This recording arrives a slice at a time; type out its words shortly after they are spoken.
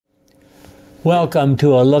Welcome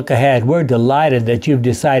to a look ahead. We're delighted that you've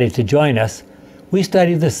decided to join us. We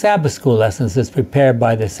study the Sabbath School lessons that's prepared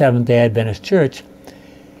by the Seventh-day Adventist Church.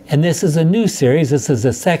 And this is a new series. This is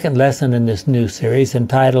the second lesson in this new series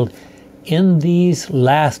entitled, In These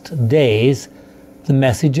Last Days, the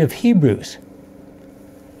Message of Hebrews.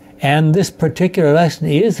 And this particular lesson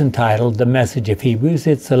is entitled The Message of Hebrews.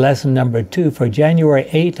 It's the lesson number 2 for January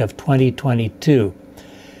 8th of 2022.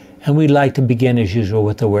 And we'd like to begin as usual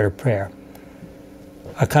with a word of prayer.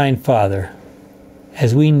 Our kind Father,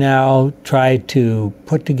 as we now try to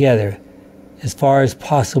put together, as far as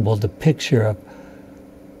possible, the picture of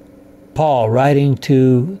Paul writing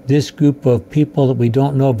to this group of people that we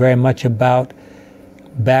don't know very much about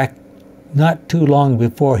back not too long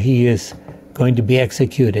before he is going to be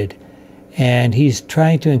executed. And he's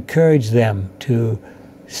trying to encourage them to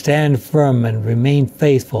stand firm and remain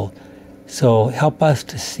faithful. So help us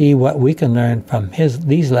to see what we can learn from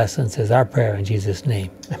these lessons is our prayer in Jesus' name.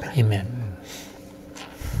 Amen.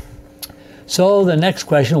 So the next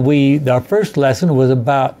question, our first lesson was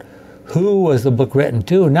about who was the book written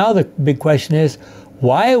to. Now the big question is,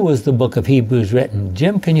 why was the book of Hebrews written?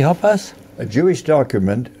 Jim, can you help us? A Jewish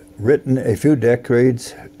document written a few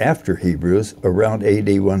decades after Hebrews, around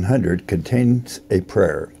AD 100, contains a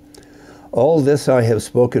prayer. All this I have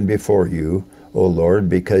spoken before you, O Lord,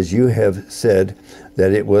 because you have said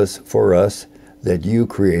that it was for us that you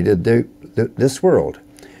created this world.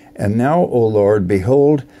 And now, O Lord,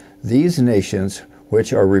 behold, these nations,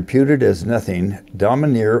 which are reputed as nothing,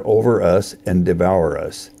 domineer over us and devour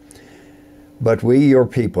us. But we, your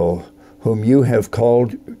people, whom you have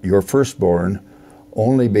called your firstborn,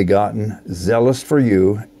 only begotten, zealous for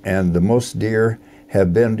you, and the most dear,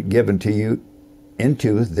 have been given to you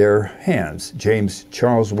into their hands. James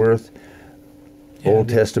Charlesworth, Old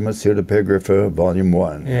Testament Pseudepigrapha, Volume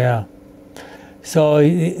 1. Yeah. So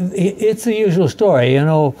it's the usual story, you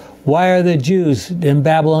know. Why are the Jews in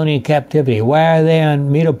Babylonian captivity? Why are they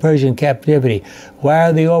in Medo-Persian captivity? Why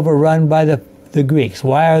are they overrun by the Greeks?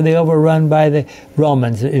 Why are they overrun by the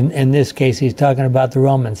Romans? In this case, he's talking about the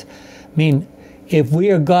Romans. I mean, if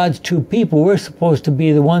we are God's true people, we're supposed to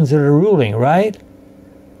be the ones that are ruling, right?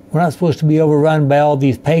 We're not supposed to be overrun by all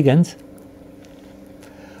these pagans.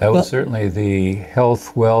 That was certainly the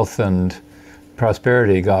health, wealth, and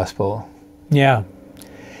prosperity gospel. Yeah.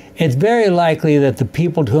 It's very likely that the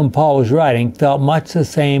people to whom Paul was writing felt much the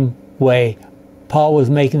same way. Paul was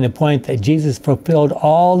making the point that Jesus fulfilled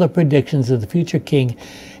all the predictions of the future king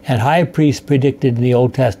and high priest predicted in the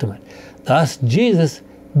Old Testament. Thus, Jesus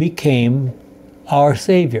became our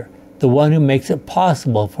Savior, the one who makes it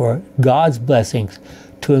possible for God's blessings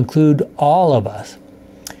to include all of us.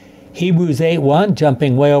 Hebrews 8:1,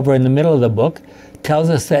 jumping way over in the middle of the book, tells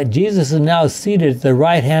us that Jesus is now seated at the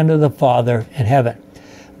right hand of the Father in heaven.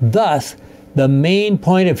 Thus, the main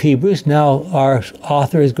point of Hebrews, now our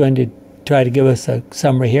author is going to try to give us a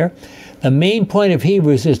summary here. The main point of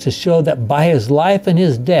Hebrews is to show that by his life and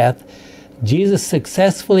his death, Jesus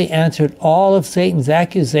successfully answered all of Satan's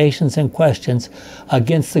accusations and questions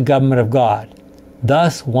against the government of God,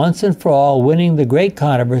 thus once and for all winning the great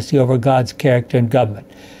controversy over God's character and government.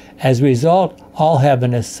 As a result, all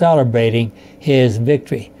heaven is celebrating his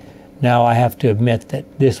victory. Now, I have to admit that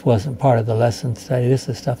this wasn't part of the lesson study. This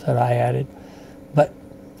is stuff that I added. But,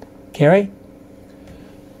 Carrie?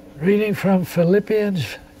 Reading from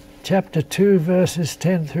Philippians chapter 2, verses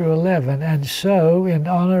 10 through 11. And so, in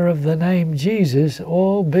honor of the name Jesus,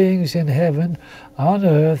 all beings in heaven, on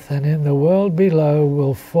earth, and in the world below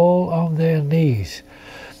will fall on their knees.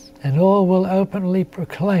 And all will openly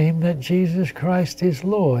proclaim that Jesus Christ is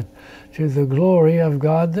Lord, to the glory of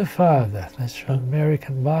God the Father. That's from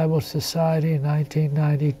American Bible Society,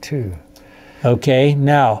 1992. Okay,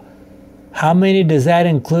 now, how many does that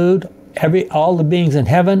include? All the beings in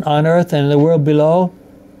heaven, on earth, and in the world below?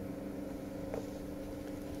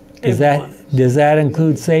 Does that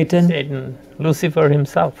include Satan? Satan, Lucifer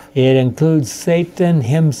himself. It includes Satan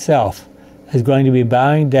himself is going to be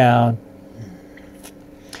bowing down.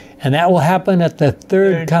 And that will happen at the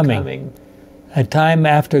third coming. A time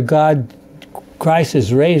after Christ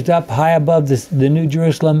is raised up high above the New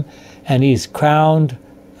Jerusalem, and he's crowned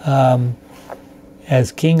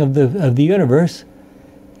as king of the universe.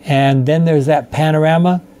 And then there's that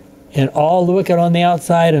panorama, and all the wicked on the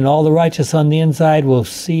outside and all the righteous on the inside will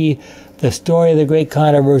see the story of the great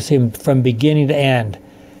controversy from beginning to end.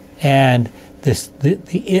 And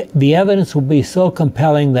the evidence will be so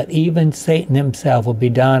compelling that even Satan himself will be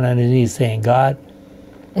down on his knees saying, God,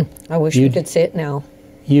 I wish you could see it now.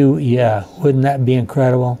 Wouldn't that be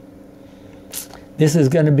incredible? This is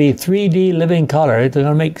going to be 3D living color. It's going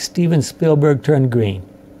to make Steven Spielberg turn green.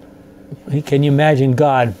 Can you imagine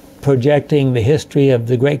God projecting the history of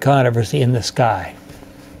the great controversy in the sky?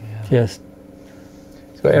 Just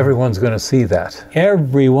So everyone's going to see that.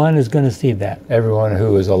 everyone is going to see that. Everyone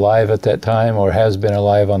who is alive at that time or has been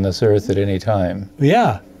alive on this earth at any time.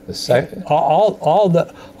 Yeah,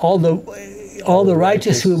 The all the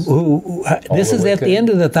righteous who this the is at the wicked. end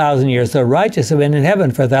of the 1,000 years. The righteous have been in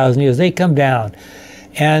heaven for 1,000 years. They come down,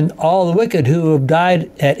 and all the wicked who have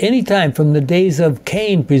died at any time from the days of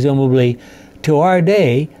Cain, presumably, to our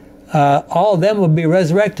day, all of them will be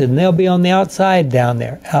resurrected, and they'll be on the outside down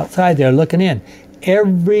there, outside there looking in.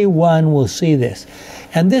 Everyone will see this.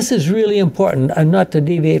 And this is really important, and not to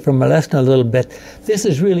deviate from my lesson a little bit, this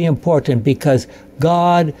is really important because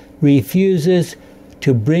God refuses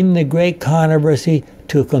to bring the great controversy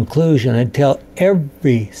to a conclusion until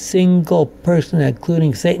every single person,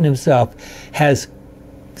 including Satan himself, has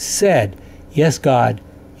said, yes, God,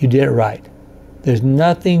 you did it right. There's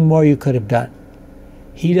nothing more you could have done.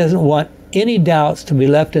 He doesn't want any doubts to be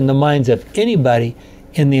left in the minds of anybody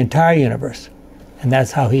in the entire universe. And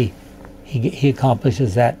that's how he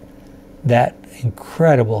accomplishes that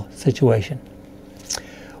incredible situation.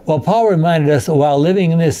 Well, Paul reminded us that while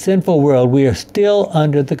living in this sinful world, we are still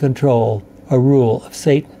under the control or rule of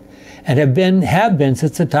Satan, and have been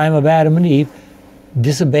since the time of Adam and Eve,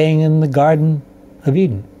 disobeying in the Garden of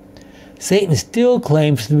Eden. Satan still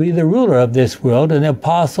claims to be the ruler of this world, and the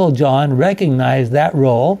Apostle John recognized that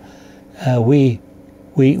role.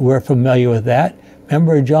 We're familiar with that.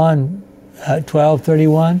 Remember John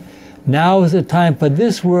 12:31? Now is the time for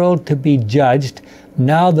this world to be judged.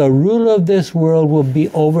 Now the ruler of this world will be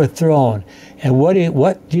overthrown. And what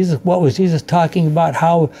was Jesus talking about?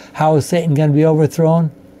 How is Satan going to be overthrown?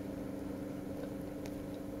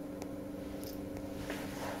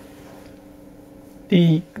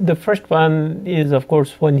 The first one is, of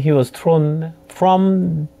course, when he was thrown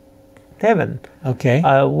from heaven. Okay.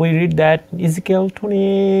 We read that Ezekiel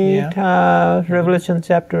 28, Revelation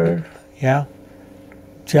chapter. Yeah.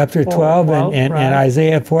 Chapter 12 and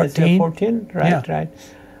Isaiah 14. Isaiah 14, right, right.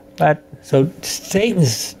 But so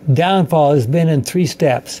Satan's downfall has been in three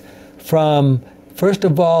steps. From, first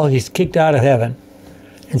of all, he's kicked out of heaven.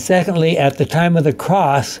 And secondly, at the time of the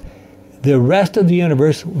cross, the rest of the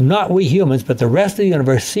universe, not we humans, but the rest of the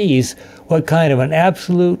universe sees what kind of an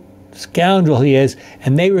absolute scoundrel he is,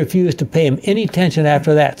 and they refuse to pay him any attention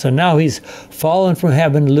after that. So now he's fallen from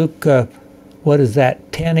heaven. Luke, what is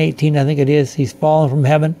that, 10:18, I think it is. He's fallen from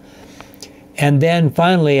heaven. And then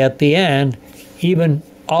finally, at the end, even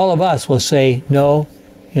all of us will say, no,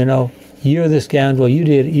 you're the scoundrel,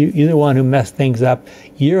 you're the one who messed things up,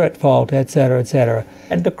 you're at fault, etc., etc.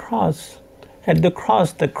 At the cross,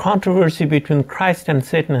 the controversy between Christ and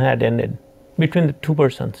Satan had ended, between the two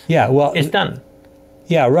persons. Yeah, well, it's done.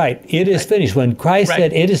 Yeah, right. It is finished. When Christ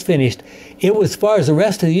said it is finished, it was, as far as the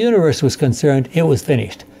rest of the universe was concerned, it was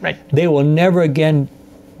finished. Right. They will never again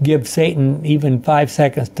give Satan even 5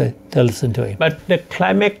 seconds to listen to him. But the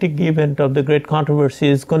climactic event of the great controversy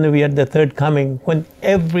is going to be at the third coming, when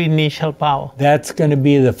every knee shall bow. That's going to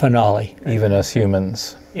be the finale. Even as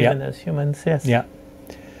humans. Even as humans, yes. Yeah.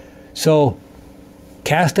 So,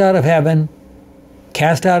 cast out of heaven,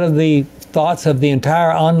 cast out of the thoughts of the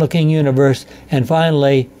entire onlooking universe, and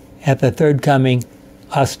finally, at the third coming,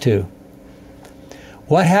 us too.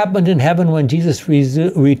 What happened in heaven when Jesus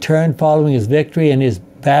returned following his victory and his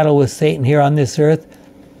battle with Satan here on this earth?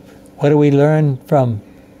 What do we learn from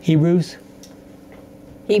Hebrews?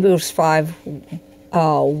 Hebrews 5,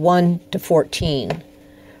 1 to 14.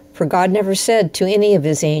 For God never said to any of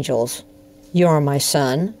his angels, "You are my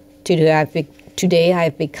son. Today I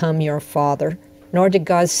have become your father." Nor did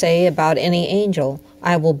God say about any angel,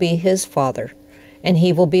 "I will be his father, and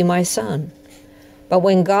he will be my son." But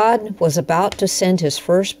when God was about to send his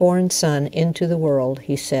firstborn son into the world,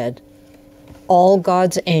 he said, "All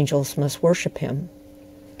God's angels must worship him."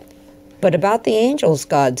 But about the angels,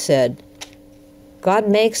 God said, "God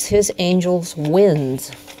makes his angels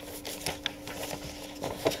winds,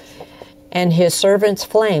 and his servants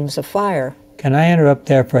flames of fire." Can I interrupt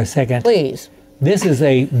there for a second? Please. This is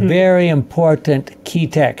a very important key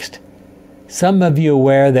text. Some of you are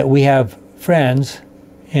aware that we have friends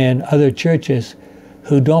in other churches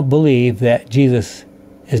who don't believe that Jesus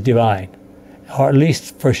is divine, or at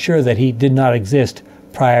least for sure that he did not exist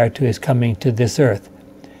prior to his coming to this earth.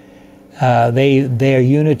 They are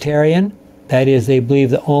Unitarian. That is, they believe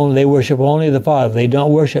they worship only the Father. They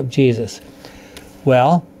don't worship Jesus.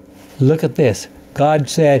 Well, look at this. God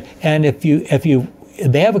said, and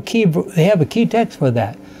they have a key text for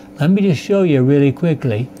that. Let me just show you really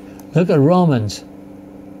quickly. Look at Romans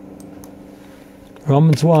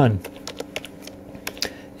 1.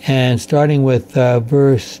 and starting with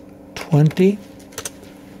verse 20.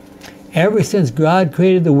 Ever since God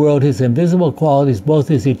created the world, his invisible qualities, both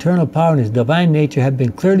his eternal power and his divine nature, have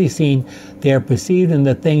been clearly seen. They are perceived in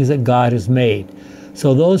the things that God has made.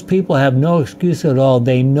 So those people have no excuse at all.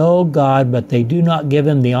 They know God, but they do not give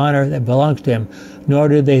him the honor that belongs to him, nor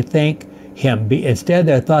do they thank him. Instead,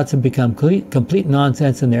 their thoughts have become complete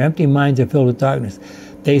nonsense, and their empty minds are filled with darkness.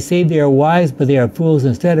 They say they are wise, but they are fools.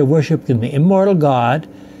 Instead of worshiping the immortal God,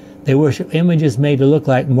 they worship images made to look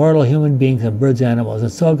like mortal human beings and birds and animals.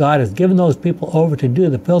 And so God has given those people over to do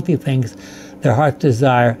the filthy things their hearts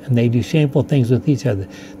desire, and they do shameful things with each other.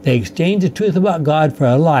 They exchange the truth about God for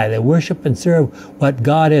a lie. They worship and serve what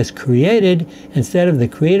God has created instead of the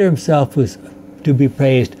Creator himself, who is to be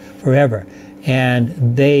praised forever.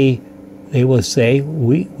 And they will say,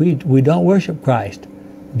 we don't worship Christ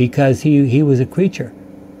because he was a creature.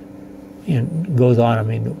 And goes on. I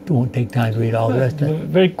mean, it won't take time to read all the rest of it.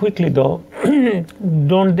 Very quickly, though,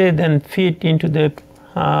 don't they then fit into the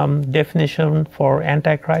definition for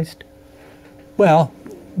Antichrist? Well,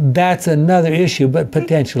 that's another issue, but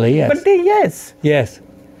potentially, yes. But yes. Yes.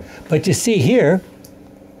 But you see here,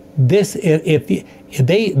 this, the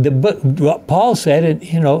book, Paul said,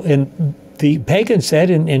 and the pagans said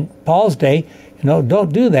in Paul's day,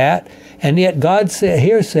 don't do that. And yet God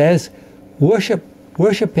here says, worship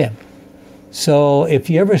him. So if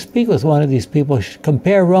you ever speak with one of these people,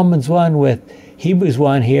 compare Romans 1 with Hebrews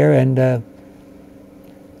 1 here, and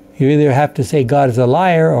you either have to say God is a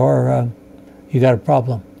liar or you got a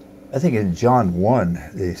problem. I think in John 1,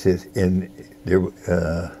 it says,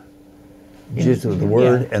 Jesus was the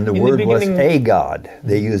Word, and the Word was a God.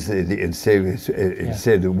 They use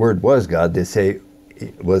instead the Word was God, they say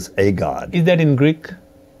it was a God. Is that in Greek?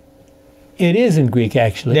 It is in Greek,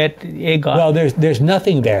 actually. That a God. Well, there's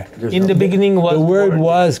nothing there. In the beginning was the Word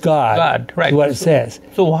was God. God, right? Is what it says.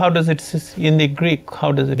 So how does it in the Greek?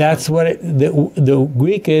 How does it? That's what the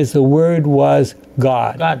Greek is. The Word was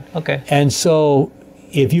God. God. Okay. And so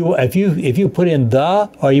if you put in the,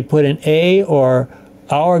 or you put in a, or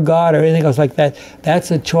our God, or anything else like that, that's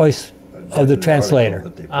a choice of the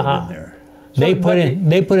translator. They put in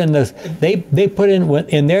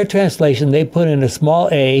their translation, they put in a small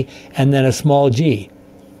a and then a small g.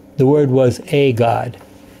 The word was a God.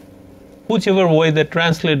 Whichever way the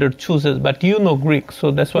translator chooses, but you know Greek,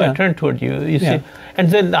 so that's why I turned toward you. You see,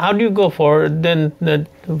 and then how do you go for then the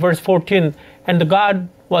verse 14? And the God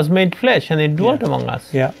was made flesh, and it dwelt among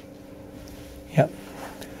us. Yeah. Yep.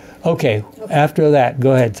 Okay. After that,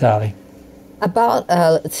 go ahead, Sally. About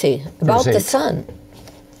about the Son.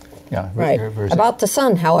 Yeah, right. About the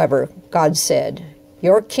Son, however, God said,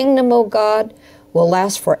 "Your kingdom, O God, will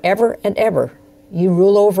last forever and ever. You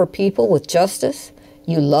rule over people with justice.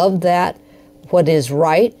 You love what is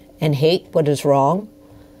right and hate what is wrong.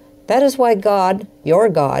 That is why God, your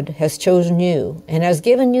God, has chosen you and has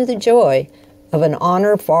given you the joy of an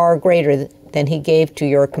honor far greater than he gave to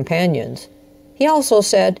your companions." He also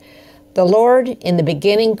said, "The Lord in the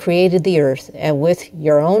beginning created the earth, and with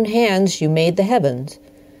your own hands you made the heavens.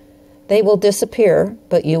 They will disappear,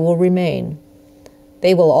 but you will remain.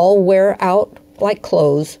 They will all wear out like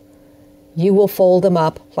clothes. You will fold them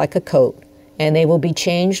up like a coat, and they will be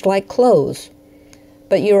changed like clothes.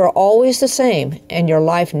 But you are always the same, and your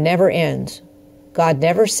life never ends. God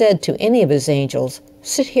never said to any of his angels,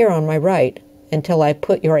 'Sit here on my right until I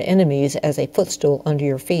put your enemies as a footstool under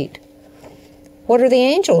your feet.' What are the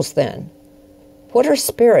angels then? What are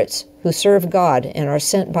spirits who serve God and are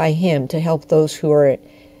sent by him to help those who are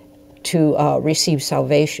to receive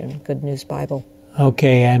salvation?" Good News Bible.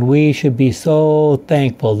 Okay, and we should be so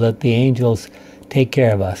thankful that the angels take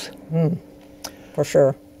care of us. For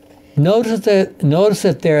sure. Notice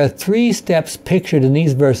that there are 3 steps pictured in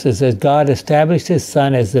these verses as God established his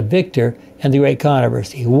Son as the victor in the great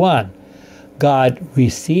controversy. 1, God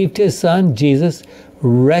received his Son, Jesus,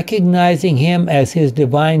 recognizing him as his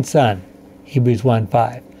divine Son, Hebrews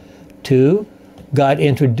 1:5. 2, God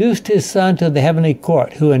introduced his Son to the heavenly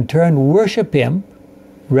court, who in turn worship him,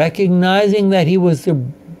 recognizing that he was the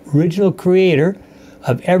original creator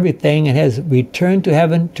of everything and has returned to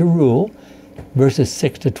heaven to rule, verses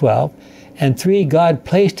 6 to 12. And 3, God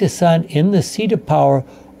placed his Son in the seat of power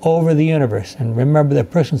over the universe. And remember, the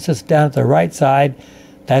person sits down at the right side,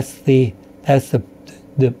 that's the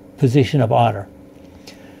position of honor.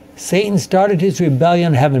 Satan started his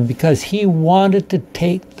rebellion in heaven because he wanted to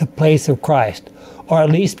take the place of Christ, or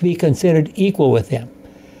at least be considered equal with him.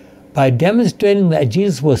 By demonstrating that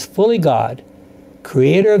Jesus was fully God,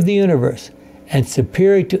 creator of the universe, and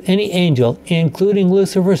superior to any angel, including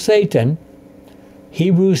Lucifer, Satan,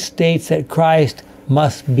 Hebrews states that Christ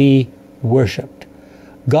must be worshipped.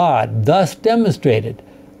 God thus demonstrated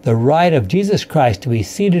the right of Jesus Christ to be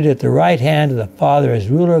seated at the right hand of the Father as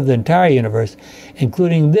ruler of the entire universe,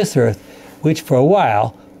 including this earth, which for a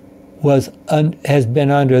while has been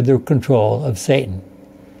under the control of Satan.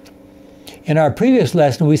 In our previous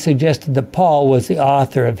lesson, we suggested that Paul was the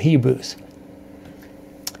author of Hebrews.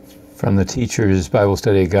 From the Teacher's Bible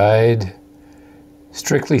Study Guide,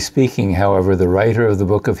 strictly speaking, however, the writer of the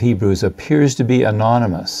book of Hebrews appears to be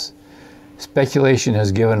anonymous. Speculation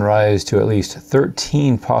has given rise to at least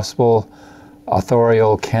 13 possible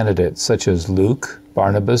authorial candidates, such as Luke,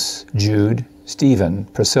 Barnabas, Jude, Stephen,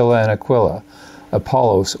 Priscilla and Aquila,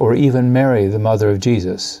 Apollos, or even Mary, the mother of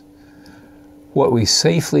Jesus. What we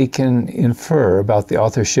safely can infer about the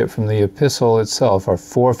authorship from the epistle itself are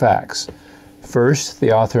 4 facts. First,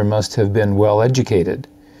 the author must have been well educated.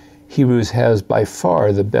 Hebrews has by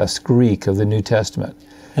far the best Greek of the New Testament.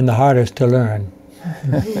 And the hardest to learn.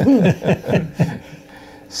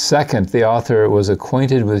 Second, the author was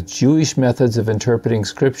acquainted with Jewish methods of interpreting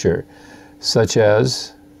Scripture, such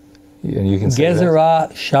as, and you can say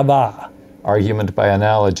Gezerah Shabbat, argument by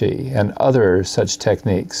analogy, and other such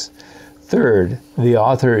techniques. Third, the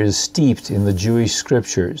author is steeped in the Jewish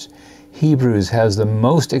Scriptures. Hebrews has the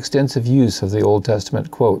most extensive use of the Old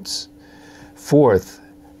Testament quotes. Fourth,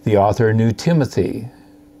 the author knew Timothy,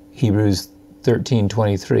 Hebrews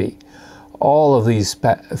 13:23. All of these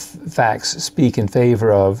facts speak in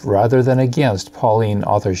favor of, rather than against, Pauline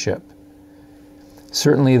authorship.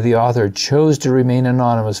 Certainly the author chose to remain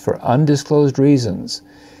anonymous for undisclosed reasons.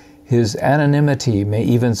 His anonymity may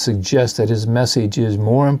even suggest that his message is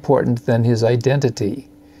more important than his identity.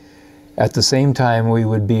 At the same time, we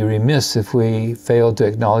would be remiss if we failed to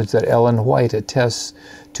acknowledge that Ellen White attests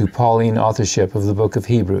to Pauline authorship of the book of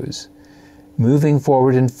Hebrews. Moving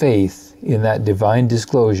forward in faith in that divine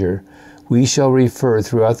disclosure, we shall refer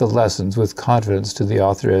throughout the lessons with confidence to the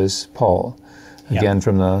author as Paul. Again,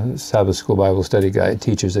 from the Sabbath School Bible Study Guide,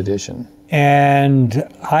 Teacher's Edition. And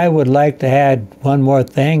I would like to add one more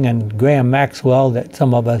thing, and Graham Maxwell, that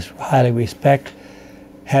some of us highly respect,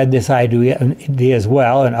 had this idea as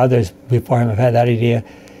well, and others before him have had that idea.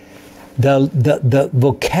 The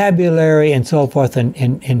vocabulary and so forth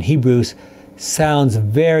in Hebrews sounds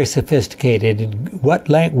very sophisticated. What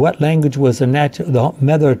language was the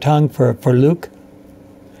mother tongue for Luke?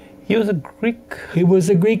 He was a Greek. He was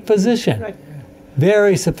a Greek physician. Right.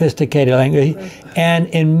 Very sophisticated language, and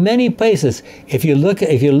in many places, if you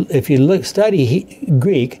study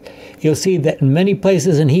Greek, you'll see that in many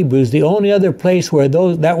places in Hebrews, the only other place where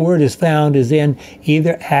that word is found is in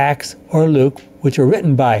either Acts or Luke, which are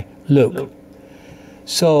written by Luke.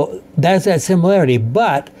 So that's that similarity.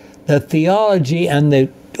 But the theology and the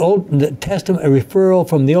Testament referral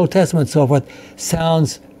from the Old Testament and so forth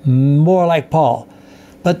sounds more like Paul.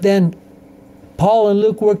 But then Paul and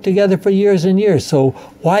Luke worked together for years and years, so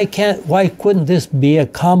why couldn't this be a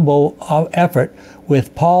combo effort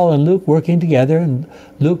with Paul and Luke working together, and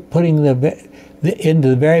Luke putting into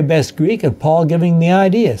the very best Greek and Paul giving the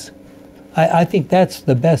ideas? I think that's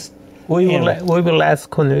the best. We will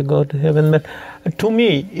ask when we go to heaven. But to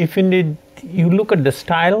me, if indeed you look at the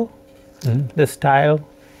style,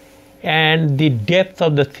 and the depth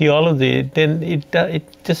of the theology, then it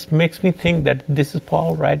just makes me think that this is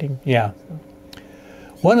Paul writing. Yeah.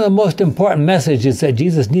 One of the most important messages that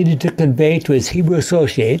Jesus needed to convey to his Hebrew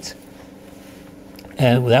associates,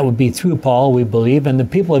 and that would be through Paul, we believe, and the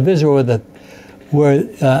people of Israel were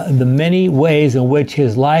the many ways in which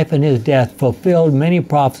his life and his death fulfilled many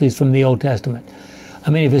prophecies from the Old Testament.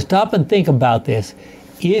 I mean, if you stop and think about this,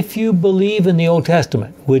 if you believe in the Old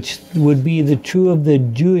Testament, which would be the true of the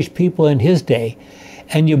Jewish people in his day,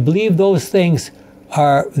 and you believe those things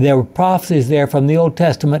there were prophecies there from the Old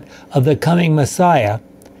Testament of the coming Messiah,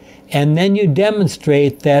 and then you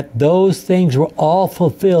demonstrate that those things were all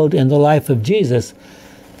fulfilled in the life of Jesus,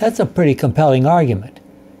 that's a pretty compelling argument.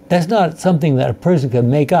 That's not something that a person could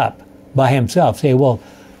make up by himself. Say, well,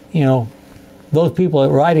 those people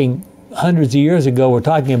writing hundreds of years ago were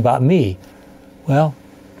talking about me. Well,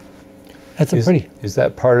 that's Is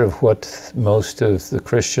that part of what most of the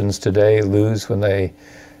Christians today lose when they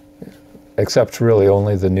accept really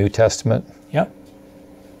only the New Testament? Yep.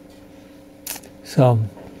 So,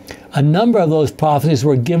 a number of those prophecies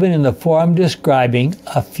were given in the form describing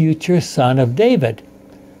a future son of David.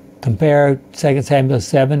 Compare 2 Samuel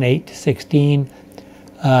 7, 8 to 16.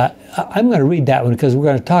 I'm going to read that one because we're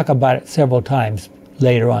going to talk about it several times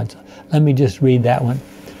later on. So let me just read that one.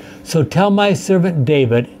 So tell my servant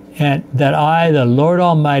David, and that I, the Lord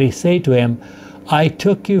Almighty, say to him, I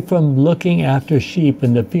took you from looking after sheep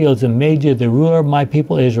in the fields and made you the ruler of my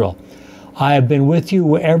people Israel. I have been with you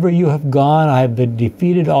wherever you have gone. I have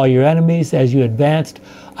defeated all your enemies as you advanced.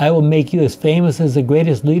 I will make you as famous as the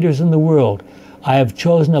greatest leaders in the world. I have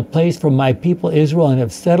chosen a place for my people Israel and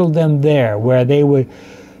have settled them there, where they will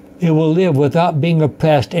live without being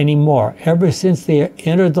oppressed anymore. Ever since they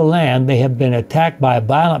entered the land, they have been attacked by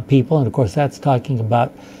violent people, and of course that's talking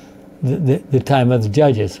about the time of the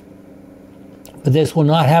judges. But this will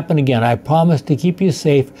not happen again. I promise to keep you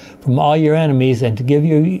safe from all your enemies and to give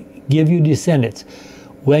you descendants.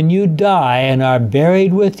 When you die and are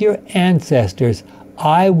buried with your ancestors,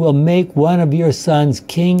 I will make one of your sons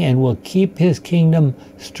king and will keep his kingdom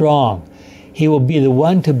strong. He will be the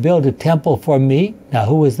one to build a temple for me. Now,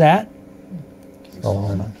 who was that?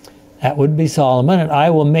 Solomon. That would be Solomon. And I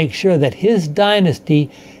will make sure that his dynasty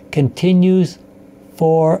continues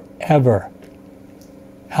forever.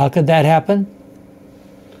 How could that happen?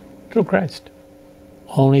 Through Christ.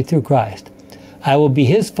 Only through Christ. I will be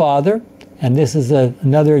his father, and this is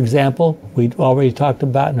another example we already talked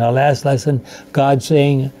about in our last lesson. God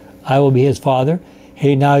saying, I will be his father.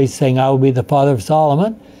 Here now he's saying, I will be the father of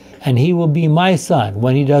Solomon, and he will be my son.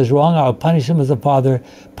 When he does wrong, I will punish him as a father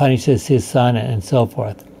punishes his son, and so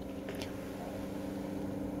forth.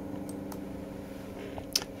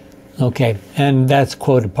 Okay, and that's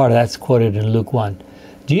quoted, part of that's quoted in Luke 1.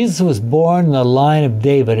 Jesus was born in the line of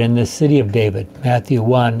David in the city of David, Matthew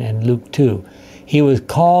 1 and Luke 2. He was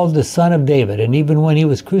called the Son of David, and even when he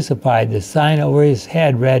was crucified, the sign over his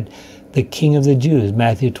head read, the King of the Jews,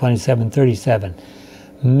 Matthew 27:37.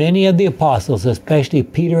 Many of the apostles, especially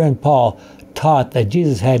Peter and Paul, taught that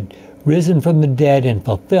Jesus had risen from the dead in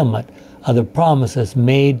fulfillment of the promises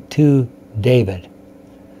made to David.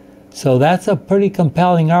 So that's a pretty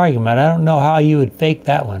compelling argument. I don't know how you would fake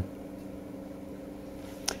that one.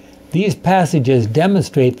 These passages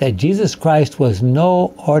demonstrate that Jesus Christ was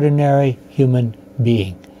no ordinary human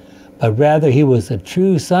being, but rather he was the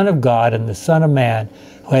true Son of God and the Son of Man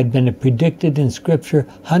who had been predicted in Scripture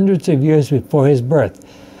hundreds of years before his birth.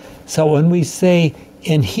 So when we say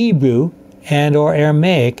in Hebrew and or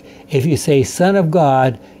Aramaic, if you say Son of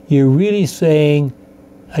God, you're really saying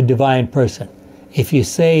a divine person. If you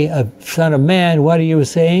say a Son of Man, what are you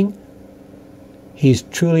saying? He's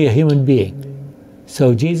truly a human being.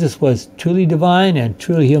 So Jesus was truly divine and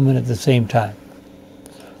truly human at the same time.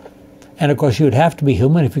 And of course you would have to be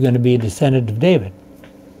human if you're going to be a descendant of David,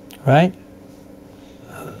 right?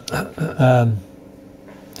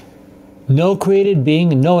 No created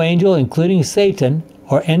being, no angel, including Satan,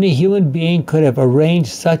 or any human being could have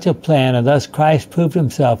arranged such a plan, and thus Christ proved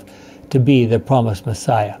himself to be the promised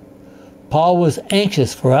Messiah. Paul was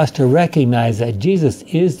anxious for us to recognize that Jesus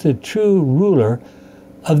is the true ruler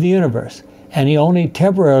of the universe, and he only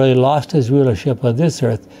temporarily lost his rulership of this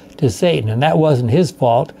earth to Satan, and that wasn't his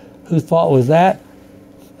fault. Whose fault was that?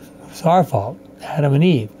 It was our fault, Adam and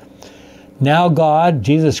Eve. Now God,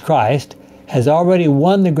 Jesus Christ, has already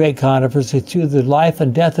won the great controversy through the life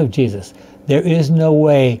and death of Jesus. There is no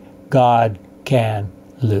way God can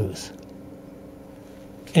lose.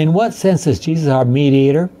 In what sense is Jesus our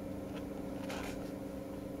mediator?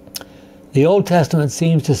 The Old Testament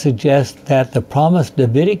seems to suggest that the promised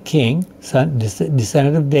Davidic king,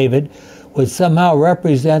 descendant of David, would somehow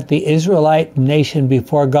represent the Israelite nation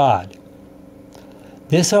before God.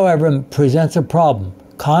 This, however, presents a problem.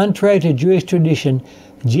 Contrary to Jewish tradition,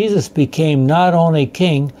 Jesus became not only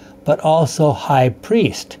king, but also high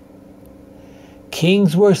priest.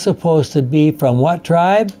 Kings were supposed to be from what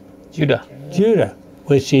tribe? Judah. Judah,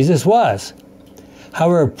 which Jesus was.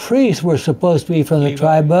 However, priests were supposed to be from the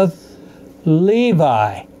tribe of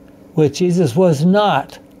Levi, which Jesus was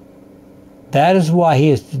not. That is why he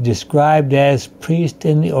is described as priest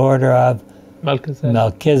in the order of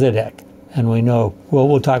Melchizedek. And we know, well,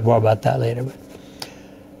 we'll talk more about that later.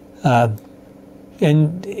 But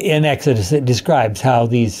in Exodus, it describes how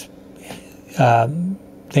these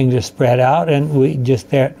things are spread out, and we just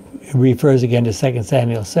there it refers again to 2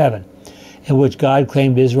 Samuel 7, in which God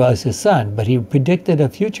claimed Israel as his son, but he predicted a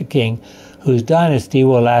future king whose dynasty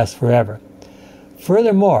will last forever.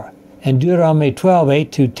 Furthermore, in Deuteronomy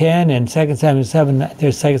 12:8-10, and 2 Samuel 7,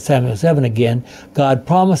 there's 2 Samuel 7 again, God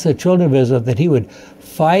promised the children of Israel that he would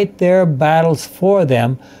fight their battles for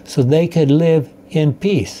them so they could live in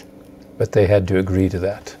peace. But they had to agree to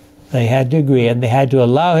that. They had to agree, and they had to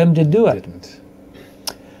allow him to do it. Didn't.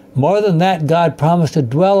 More than that, God promised to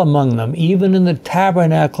dwell among them, even in the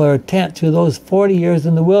tabernacle or tent, through those 40 years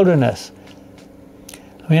in the wilderness.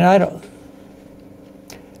 I mean,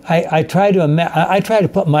 I try to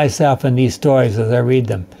put myself in these stories as I read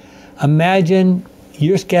them. Imagine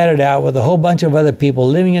you're scattered out with a whole bunch of other people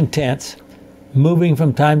living in tents, moving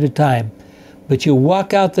from time to time, But you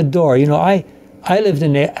walk out the door. You know, I lived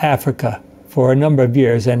in Africa for a number of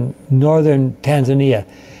years in northern Tanzania,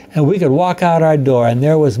 and we could walk out our door and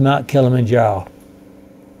there was Mount Kilimanjaro.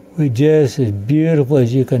 Just as beautiful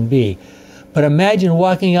as you can be. But imagine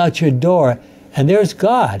walking out your door and there's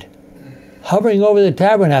God hovering over the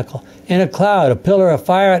tabernacle in a cloud, a pillar of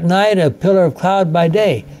fire at night, a pillar of cloud by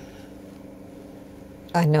day.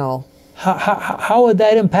 I know. How would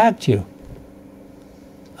that impact you?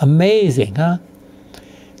 Amazing, huh?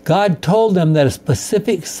 God told them that a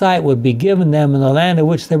specific site would be given them in the land in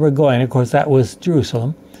which they were going. Of course, that was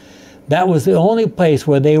Jerusalem. That was the only place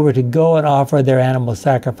where they were to go and offer their animal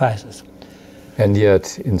sacrifices. And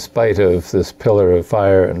yet, in spite of this pillar of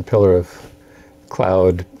fire and pillar of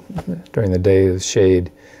cloud during the day of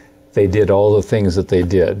shade, they did all the things that they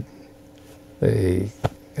did. They,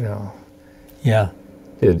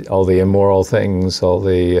 did all the immoral things, all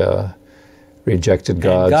the rejected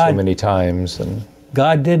God so many times. And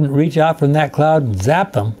God didn't reach out from that cloud and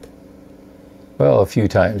zap them. Well, a few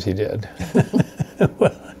times he did.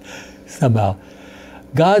 Well, somehow.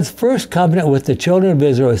 God's first covenant with the children of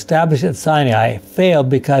Israel established at Sinai failed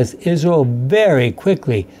because Israel very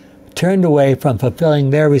quickly turned away from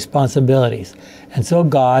fulfilling their responsibilities. And so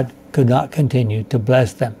God could not continue to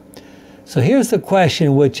bless them. So here's the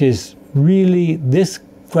question, which is really, this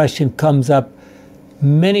question comes up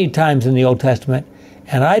many times in the Old Testament,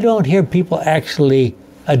 and I don't hear people actually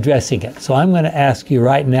addressing it. So I'm going to ask you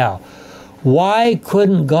right now, why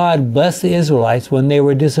couldn't God bless the Israelites when they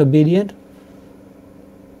were disobedient?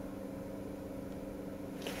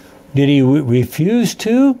 Did he refuse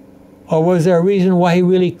to? Or was there a reason why he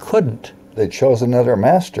really couldn't? They chose another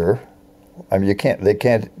master. I mean,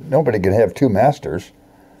 nobody can have two masters.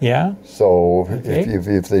 Yeah. So okay.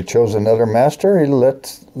 if they chose another master, he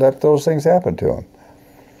let those things happen to him.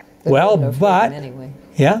 Well, but anyway.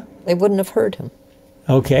 Yeah? They wouldn't have heard him.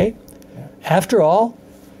 Okay. After all,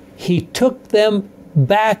 he took them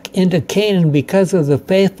back into Canaan because of the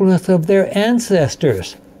faithfulness of their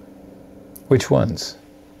ancestors. Which ones?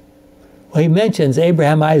 Well, he mentions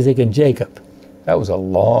Abraham, Isaac, and Jacob. That was a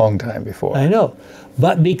long time before. I know.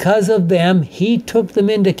 But because of them, he took them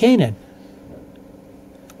into Canaan.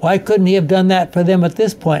 Why couldn't he have done that for them at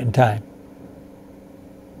this point in time?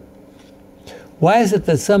 Why is it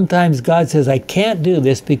that sometimes God says, I can't do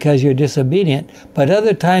this because you're disobedient, but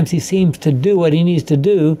other times he seems to do what he needs to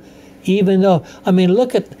do, even though, I mean,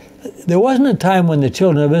 there wasn't a time when the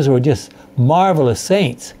children of Israel were just marvelous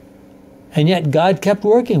saints, and yet God kept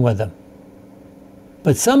working with them.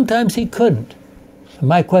 But sometimes he couldn't. And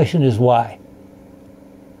my question is why?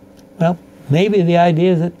 Well, maybe the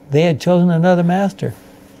idea is that they had chosen another master.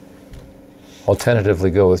 I'll tentatively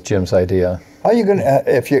go with Jim's idea. How do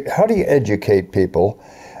you educate people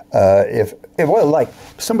if like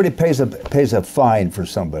somebody pays a fine for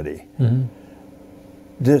somebody?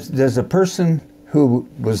 Mm-hmm. Does a person who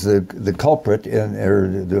was the culprit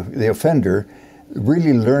or the offender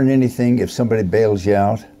really learn anything if somebody bails you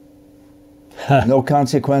out? No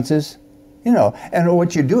consequences? And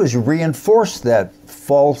what you do is reinforce that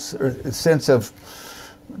false sense of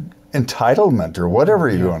entitlement or whatever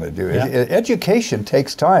you want to do. Yeah. Education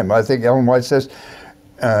takes time. I think Ellen White says,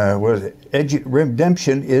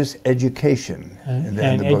 redemption is education.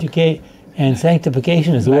 And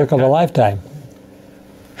sanctification is the work of a lifetime.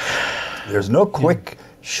 There's no quick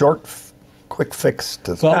fix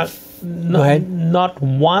to that. Go ahead. Not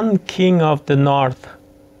one king of the north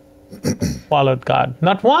followed God.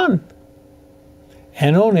 Not one.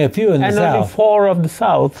 And only a few in the south. And only 4 of the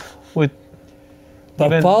south.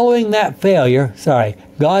 But following that failure,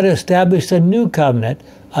 God established a new covenant,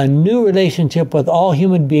 a new relationship with all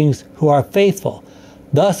human beings who are faithful.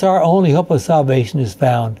 Thus, our only hope of salvation is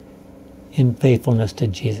found in faithfulness to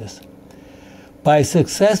Jesus. By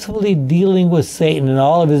successfully dealing with Satan and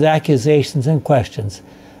all of his accusations and questions,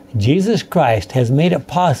 Jesus Christ has made it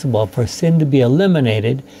possible for sin to be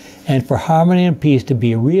eliminated and for harmony and peace to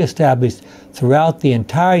be reestablished throughout the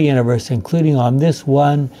entire universe, including on this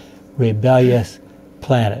one rebellious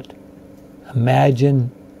planet. Imagine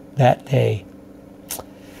that day.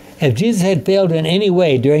 If Jesus had failed in any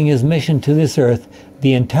way during his mission to this earth,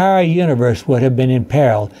 the entire universe would have been in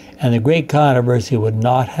peril, and the great controversy would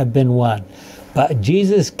not have been won. But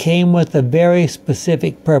Jesus came with a very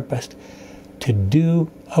specific purpose, to do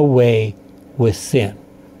away with sin.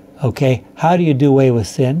 Okay, how do you do away with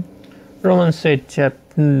sin? Romans 8,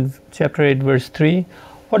 chapter 8, verse 3,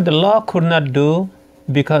 what the law could not do,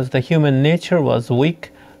 because the human nature was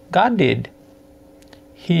weak, God did.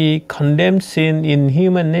 He condemned sin in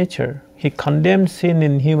human nature. He condemned sin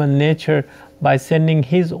in human nature by sending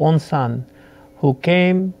his own Son, who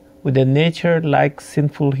came with a nature like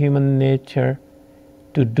sinful human nature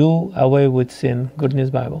to do away with sin. Good News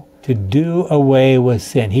Bible. To do away with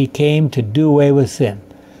sin. He came to do away with sin.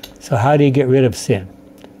 So how do you get rid of sin?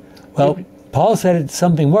 Well, Paul said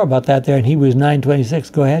something more about that there in Hebrews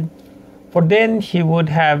 9:26. Go ahead. For then he would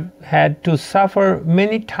have had to suffer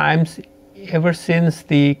many times ever since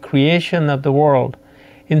the creation of the world.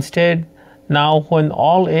 Instead, now when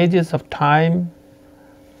all ages of time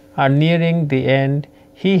are nearing the end,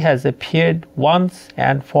 he has appeared once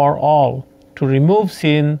and for all to remove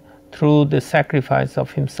sin through the sacrifice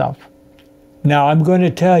of himself. Now, I'm going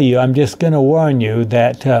to tell you, I'm just going to warn you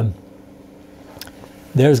that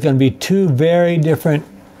there's going to be two very different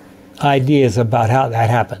ideas about how that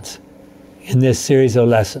happens in this series of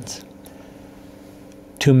lessons.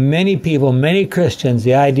 To many people, many Christians,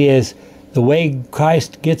 the idea is the way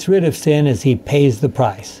Christ gets rid of sin is he pays the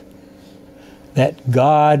price. That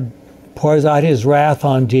God pours out his wrath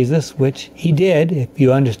on Jesus, which he did, if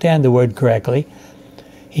you understand the word correctly.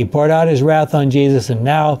 He poured out his wrath on Jesus, and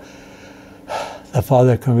now the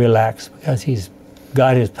Father can relax because he's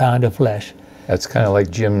got his pound of flesh. That's kind of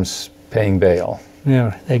like Jim's paying bail.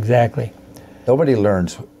 Yeah, exactly. Nobody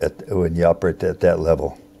learns when you operate at that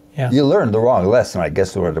level. Yeah. You learn the wrong lesson, I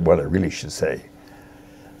guess, what I really should say.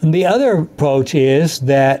 And the other approach is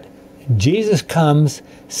that Jesus comes.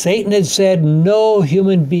 Satan had said no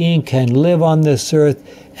human being can live on this earth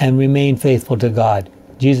and remain faithful to God.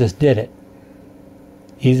 Jesus did it.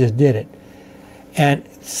 Jesus did it. And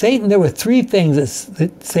Satan, there were three things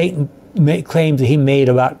that Satan claims that he made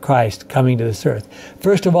about Christ coming to this earth.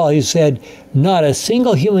 First of all, he said, not a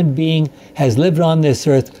single human being has lived on this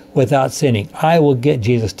earth without sinning. I will get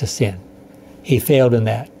Jesus to sin. He failed in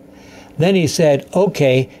that. Then he said,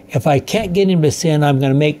 okay, if I can't get him to sin, I'm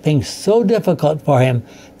going to make things so difficult for him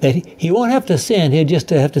that he won't have to sin. He'll just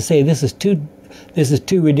have to say, this is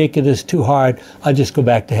too ridiculous, too hard. I'll just go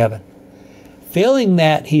back to heaven. Failing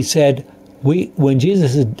that, he said, when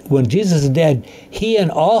Jesus is dead, he and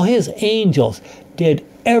all his angels did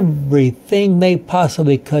everything they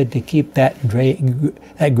possibly could to keep that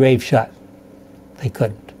grave shut. They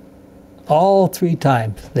couldn't. All three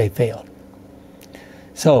times they failed.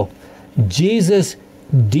 So Jesus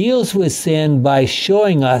deals with sin by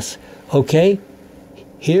showing us, okay,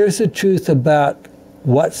 here's the truth about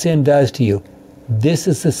what sin does to you. This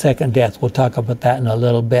is the second death. We'll talk about that in a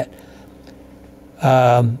little bit.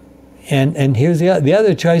 And here's the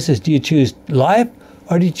other choices. Do you choose life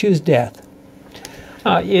or do you choose death?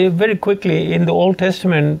 Very quickly, in the Old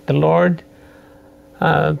Testament, the Lord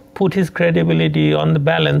put his credibility on the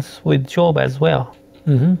balance with Job as well.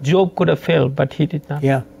 Mm-hmm. Job could have failed, but he did not.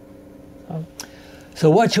 Yeah. So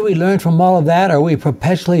what should we learn from all of that? Are we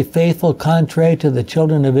perpetually faithful contrary to the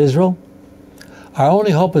children of Israel? Our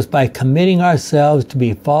only hope is by committing ourselves to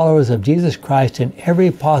be followers of Jesus Christ in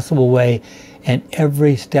every possible way and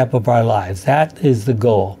every step of our lives. That is the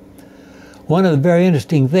goal. One of the very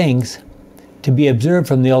interesting things to be observed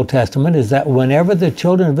from the Old Testament is that whenever the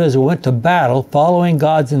children of Israel went to battle following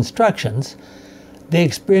God's instructions, they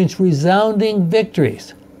experienced resounding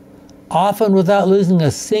victories, often without losing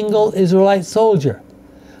a single Israelite soldier.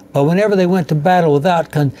 But whenever they went to battle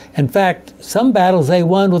without, in fact, some battles they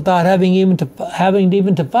won without having even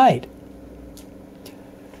to fight.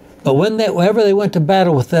 But whenever they went to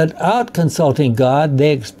battle without consulting God,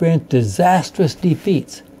 they experienced disastrous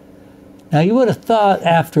defeats. Now you would have thought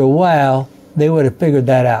after a while they would have figured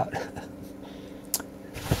that out.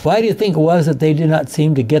 Why do you think it was that they did not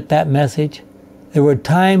seem to get that message? There were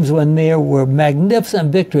times when there were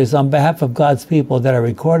magnificent victories on behalf of God's people that are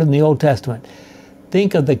recorded in the Old Testament.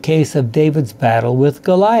 Think of the case of David's battle with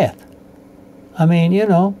Goliath. I mean, you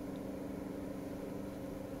know.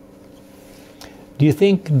 Do you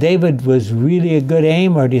think David was really a good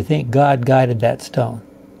aim, or do you think God guided that stone?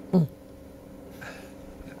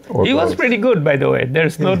 He was pretty good, by the way.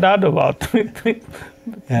 There's no doubt about it.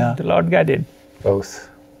 Yeah. The Lord guided. Both.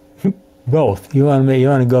 Both. You want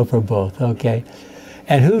to go for both, okay.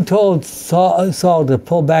 And who told Saul to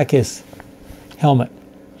pull back his helmet?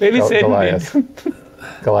 Maybe Satan Goliath. did.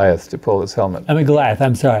 Goliath to pull his helmet. Goliath,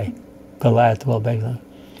 I'm sorry. Goliath to pull back his helmet.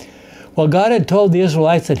 Well, God had told the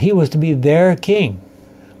Israelites that he was to be their king.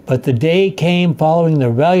 But the day came following the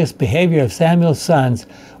rebellious behavior of Samuel's sons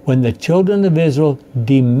when the children of Israel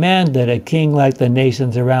demanded a king like the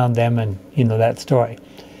nations around them, and you know that story.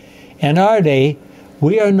 In our day,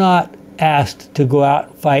 we are not asked to go out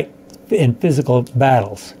and fight in physical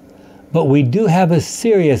battles. But we do have a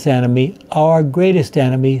serious enemy, our greatest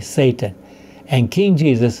enemy, Satan. And King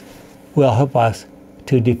Jesus will help us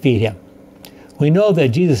to defeat him. We know that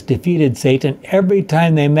Jesus defeated Satan every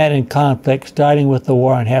time they met in conflict, starting with the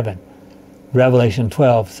war in heaven. Revelation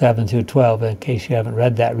 12, 7 through 12, in case you haven't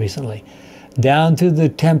read that recently. Down through the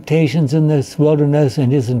temptations in this wilderness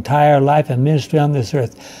and his entire life and ministry on this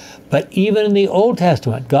earth. But even in the Old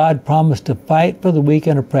Testament, God promised to fight for the weak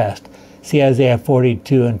and oppressed. See Isaiah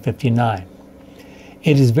 42 and 59.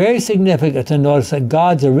 It is very significant to notice that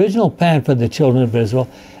God's original plan for the children of Israel,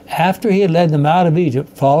 after he had led them out of Egypt,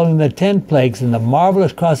 following the 10 plagues and the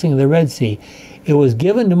marvelous crossing of the Red Sea, it was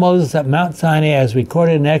given to Moses at Mount Sinai as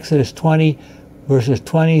recorded in Exodus 20, verses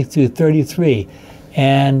 20 through 33.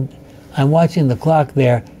 And I'm watching the clock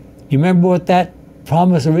there. You remember what that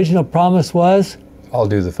original promise was? I'll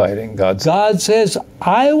do the fighting, God says,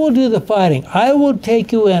 I will do the fighting. I will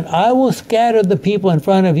take you in. I will scatter the people in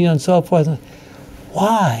front of you and so forth.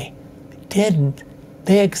 Why didn't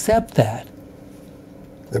they accept that?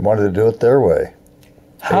 They wanted to do it their way.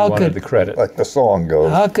 They wanted the credit. Like the song goes.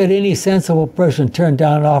 How could any sensible person turn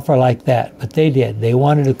down an offer like that? But they did. They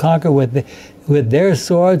wanted to conquer with their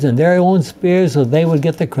swords and their own spears so they would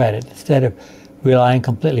get the credit instead of relying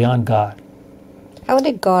completely on God. How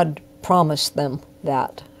did God promise them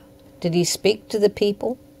that? Did he speak to the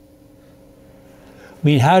people? I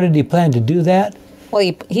mean, how did he plan to do that?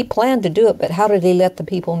 Well, he planned to do it, but how did he let the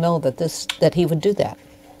people know that he would do that?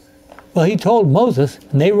 Well, he told Moses,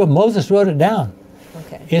 and Moses wrote it down.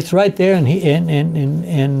 Okay. It's right there in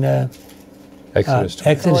Exodus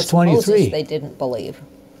 23. Moses they didn't believe.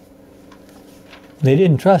 They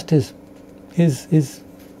didn't trust his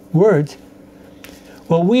words.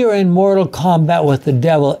 Well, we are in mortal combat with the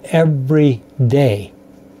devil every day.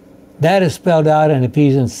 That is spelled out in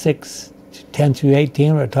Ephesians 6, 10 through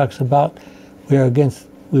 18, where it talks about we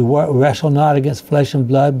wrestle not against flesh and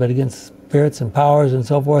blood, but against spirits and powers and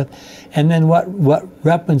so forth. And then what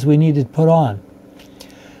weapons we need to put on.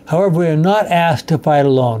 However, we are not asked to fight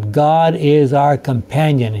alone. God is our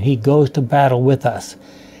companion, and he goes to battle with us.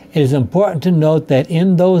 It is important to note that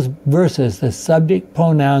in those verses, the subject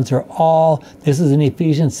pronouns are all, this is in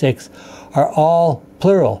Ephesians 6, are all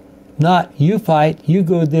plural. Not you fight, you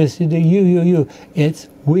go this, you do, you. It's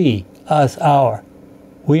we, us, our.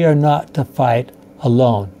 We are not to fight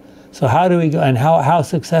alone. So how do we go, and how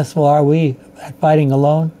successful are we at fighting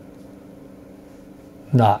alone?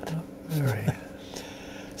 Not. Very.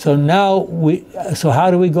 So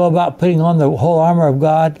how do we go about putting on the whole armor of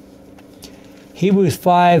God? Hebrews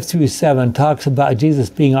 5 through 7 talks about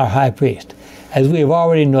Jesus being our high priest. As we have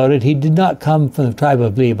already noted, he did not come from the tribe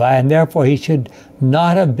of Levi, and therefore he should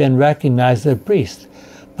not have been recognized as a priest.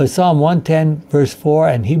 But Psalm 110 verse 4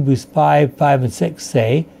 and Hebrews 5 and 6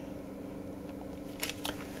 say,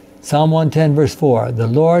 Psalm 110 verse 4, the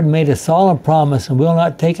Lord made a solemn promise and will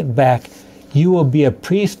not take it back. You will be a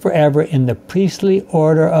priest forever in the priestly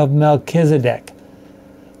order of Melchizedek.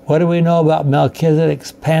 What do we know about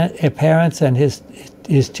Melchizedek's parents and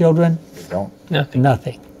his children? We don't.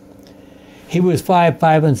 Nothing. Hebrews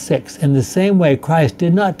 5 and 6. In the same way, Christ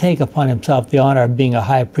did not take upon himself the honor of being a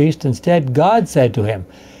high priest. Instead, God said to him,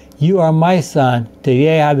 you are my son,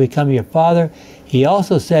 today I become your father. He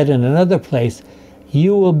also said in another place,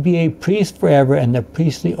 you will be a priest forever in the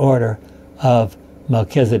priestly order of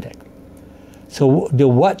Melchizedek. So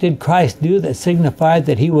what did Christ do that signified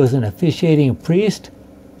that he was an officiating priest?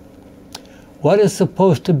 What is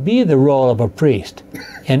supposed to be the role of a priest?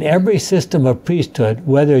 In every system of priesthood,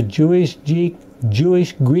 whether Jewish,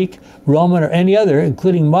 Greek, Roman, or any other,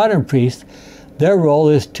 including modern priests, their role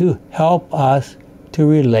is to help us to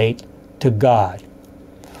relate to God.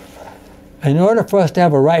 In order for us to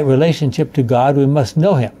have a right relationship to God, we must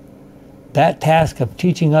know him. That task of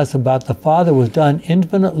teaching us about the Father was done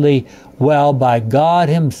infinitely well by God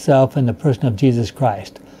himself in the person of Jesus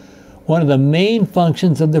Christ. One of the main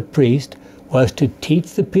functions of the priest was to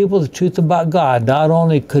teach the people the truth about God. Not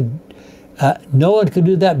only could, no one could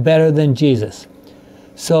do that better than Jesus.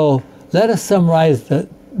 So let us summarize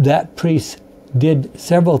that priest did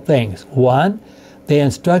several things. One, they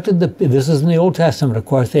instructed this is in the Old Testament, of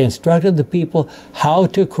course, they instructed the people how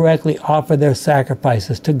to correctly offer their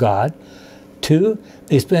sacrifices to God. Two,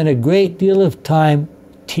 they spent a great deal of time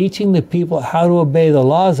teaching the people how to obey the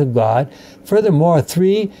laws of God. Furthermore,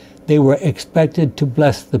 three, they were expected to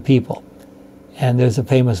bless the people. And there's a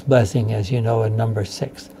famous blessing, as you know, in number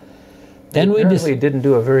 6. Then we apparently didn't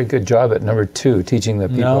do a very good job at number 2, teaching the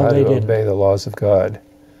people how to obey the laws of God.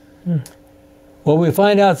 Well, we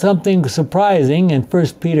find out something surprising in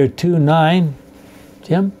 1 Peter 2:9.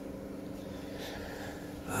 Jim?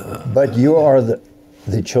 But you are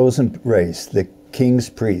the chosen race, the king's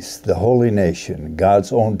priests, the holy nation,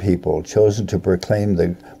 God's own people, chosen to proclaim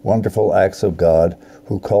the wonderful acts of God,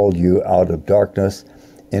 who called you out of darkness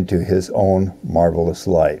into his own marvelous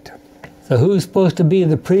light. So who's supposed to be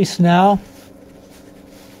the priest now?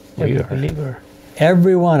 Every believer.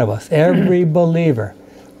 Every one of us, every believer.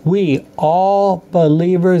 We, all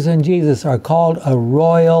believers in Jesus, are called a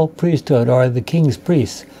royal priesthood, or the king's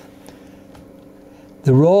priests.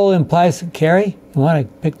 The role implies, Carrie, you want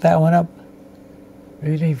to pick that one up?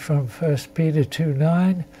 Reading from 1 Peter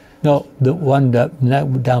 2:9. No, the one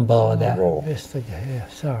down below that. Role. Yeah,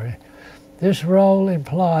 sorry. This role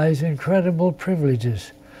implies incredible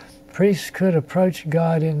privileges. Priests could approach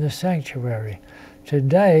God in the sanctuary.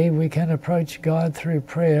 Today, we can approach God through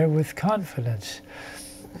prayer with confidence.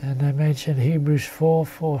 And I mentioned Hebrews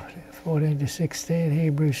 4:14 to 16,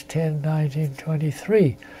 Hebrews 10:19,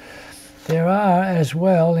 23. There are, as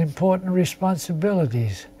well, important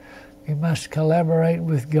responsibilities. We must collaborate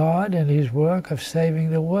with God in his work of saving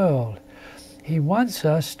the world. He wants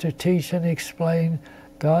us to teach and explain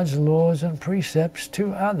God's laws and precepts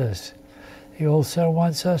to others. He also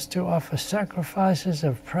wants us to offer sacrifices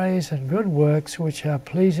of praise and good works which are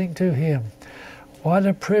pleasing to him. What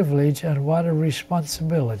a privilege and what a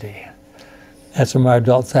responsibility. That's from our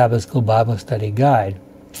Adult Sabbath School Bible Study Guide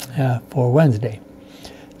for Wednesday.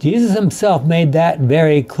 Jesus himself made that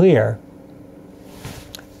very clear.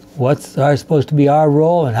 What's supposed to be our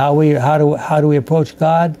role, and how do we approach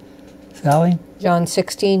God, Sally? John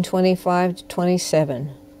 16:25 to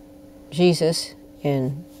 27. Jesus,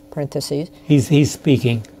 in parentheses, He's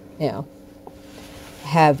speaking.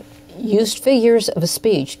 have used figures of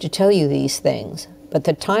speech to tell you these things, but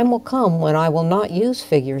the time will come when I will not use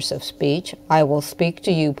figures of speech. I will speak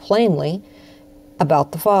to you plainly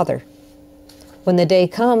about the Father. When the day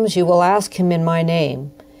comes, you will ask him in my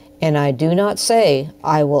name, and I do not say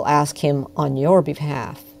I will ask him on your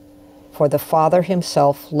behalf, for the Father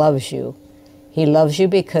himself loves you. He loves you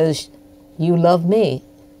because you love me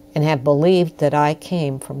and have believed that I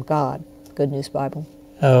came from God. Good News Bible.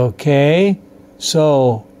 Okay,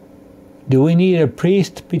 so do we need a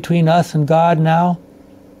priest between us and God now?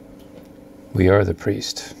 We are the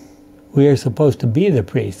priest. We are supposed to be the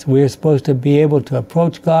priests. We are supposed to be able to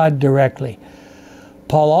approach God directly.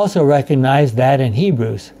 Paul also recognized that in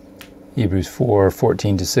Hebrews. Hebrews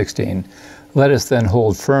 4:14 to 16. Let us then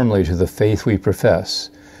hold firmly to the faith we profess,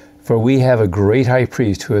 for we have a great high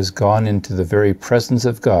priest who has gone into the very presence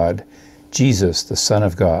of God, Jesus, the Son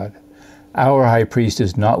of God. Our high priest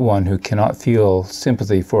is not one who cannot feel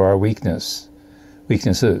sympathy for our weaknesses.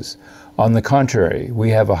 On the contrary, we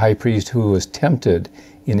have a high priest who was tempted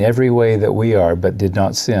in every way that we are, but did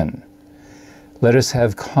not sin. Let us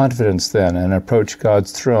have confidence then and approach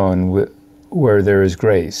God's throne where there is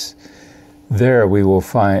grace. There we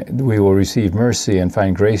will receive mercy and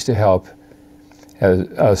find grace to help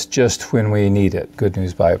us just when we need it. Good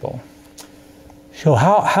News Bible. So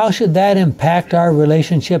how should that impact our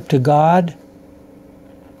relationship to God?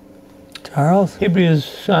 Charles?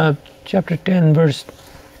 Hebrews chapter 10, verse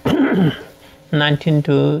 19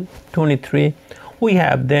 to 23. We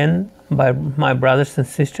have then, by my brothers and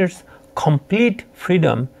sisters, complete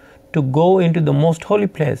freedom to go into the most holy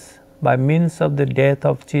place by means of the death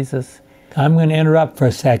of Jesus. I'm going to interrupt for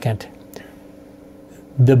a second.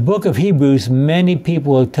 The book of Hebrews, many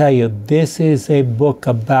people will tell you this is a book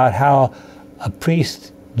about how a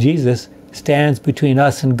priest, Jesus, stands between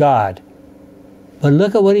us and God. But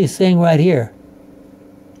look at what he's saying right here.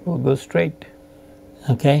 We'll go straight.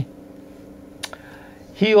 Okay?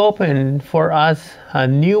 He opened for us a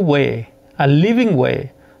new way, a living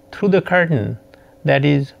way, through the curtain, that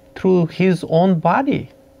is, through his own body.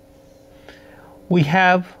 We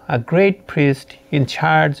have a great priest in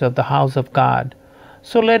charge of the house of God.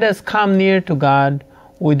 So let us come near to God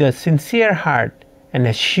with a sincere heart and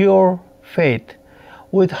a sure faith,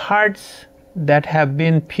 with hearts that have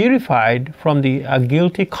been purified from a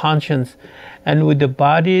guilty conscience, and with the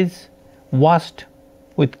bodies washed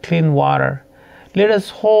with clean water. Let us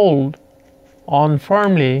hold on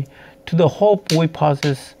firmly to the hope we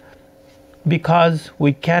possess, because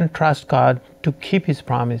we can trust God to keep his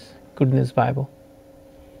promise. Good News Bible.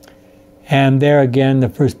 And there again, the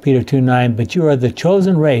 1 Peter 2:9, but you are the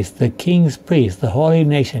chosen race, the king's priests, the holy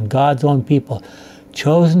nation, God's own people,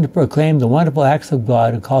 chosen to proclaim the wonderful acts of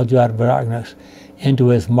God who called you out of darkness into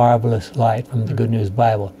his marvelous light, from the Good News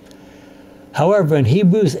Bible. However, in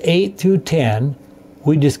Hebrews 8 through 10,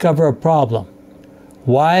 we discover a problem.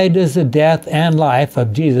 Why does the death and life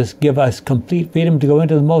of Jesus give us complete freedom to go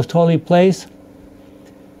into the most holy place?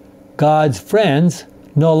 God's friends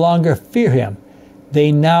no longer fear him.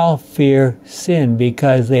 they now fear sin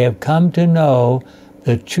because they have come to know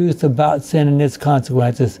the truth about sin and its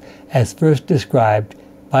consequences as first described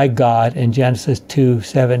by God in Genesis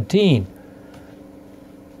 2:17.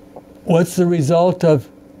 What's the result of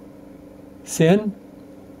sin?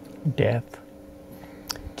 Death.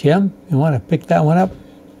 Jim, you want to pick that one up?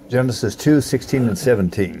 Genesis 2:16 and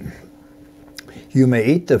 17. You may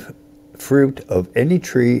eat the fruit of any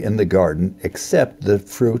tree in the garden except the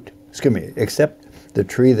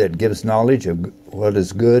tree that gives knowledge of what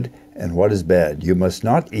is good and what is bad. You must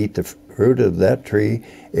not eat the fruit of that tree.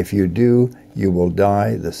 If you do, you will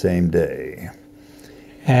die the same day.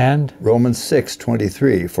 And Romans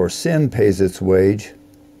 6:23, for sin pays its wage,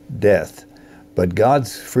 death. But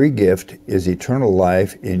God's free gift is eternal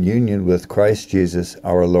life in union with Christ Jesus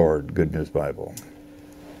our Lord. Good News Bible.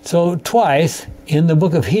 so twice in the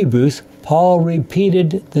book of Hebrews, Paul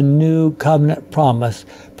repeated the new covenant promise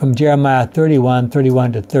from Jeremiah 31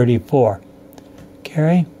 to 34.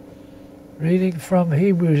 Carrie? Reading from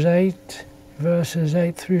Hebrews 8, verses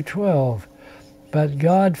 8 through 12. But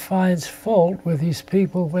God finds fault with his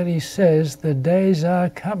people when he says, the days are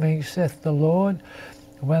coming, saith the Lord,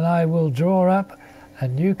 when I will draw up a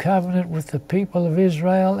new covenant with the people of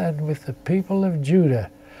Israel and with the people of Judah.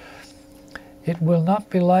 It will not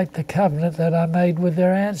be like the covenant that I made with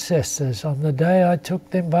their ancestors on the day I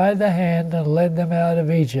took them by the hand and led them out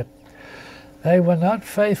of Egypt. They were not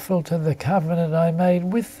faithful to the covenant I made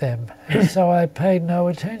with them, and so I paid no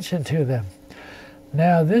attention to them.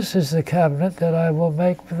 Now this is the covenant that I will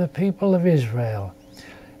make with the people of Israel.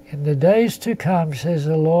 In the days to come, says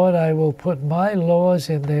the Lord, I will put my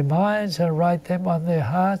laws in their minds and write them on their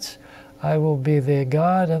hearts. I will be their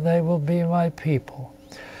God, and they will be my people.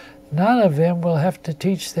 None of them will have to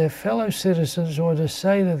teach their fellow citizens or to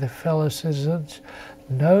say to their fellow citizens,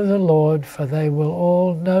 know the Lord, for they will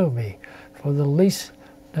all know me, from the least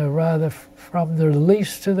to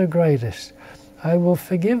the greatest. I will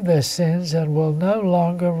forgive their sins and will no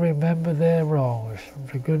longer remember their wrongs. From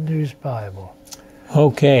the Good News Bible.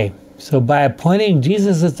 Okay, so by appointing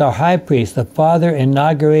Jesus as our high priest, the Father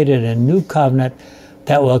inaugurated a new covenant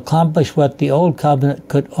that will accomplish what the old covenant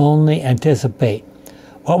could only anticipate.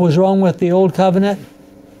 What was wrong with the old covenant?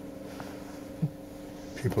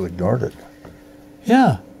 People ignored it.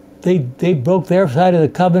 Yeah, they broke their side of the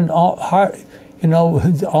covenant almost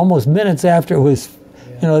minutes after it was,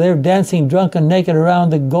 they were dancing drunk and naked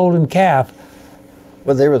around the golden calf.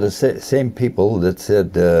 Well, they were the same people that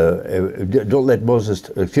said, don't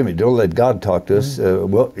let God talk to us.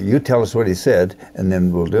 Well, you tell us what he said, and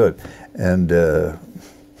then we'll do it. And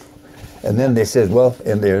then they said, well,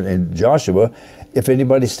 in Joshua, if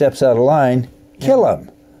anybody steps out of line, kill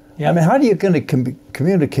them. Yeah. I mean, how are you going to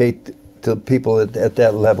communicate to people at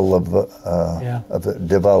that level of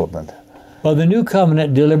development? Well, the new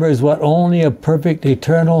covenant delivers what only a perfect,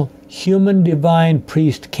 eternal, human divine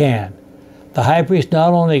priest can. The high priest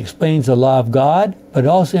not only explains the law of God, but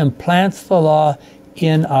also implants the law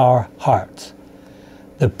in our hearts.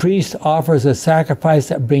 The priest offers a sacrifice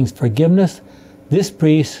that brings forgiveness. This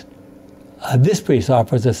priest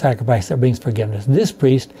offers a sacrifice that brings forgiveness. This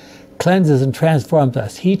priest cleanses and transforms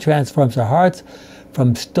us. He transforms our hearts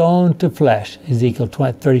from stone to flesh, Ezekiel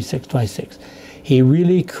 36:26. He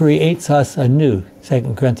really creates us anew,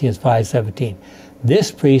 2 Corinthians 5:17.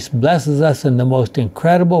 This priest blesses us in the most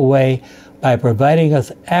incredible way by providing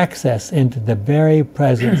us access into the very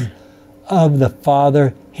presence of the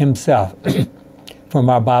Father himself, from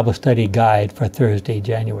our Bible study guide for Thursday,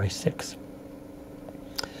 January 6th.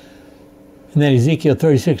 And then Ezekiel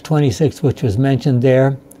 36:26, which was mentioned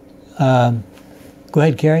there. Go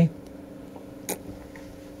ahead, Carrie.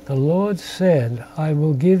 The Lord said, I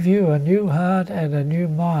will give you a new heart and a new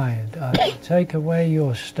mind. I will take away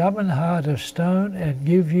your stubborn heart of stone and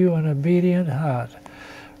give you an obedient heart.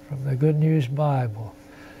 From the Good News Bible.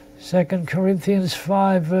 2 Corinthians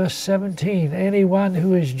 5, verse 17. Anyone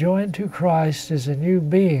who is joined to Christ is a new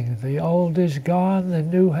being. The old is gone, the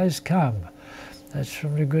new has come. That's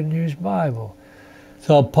from the Good News Bible.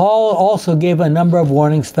 So Paul also gave a number of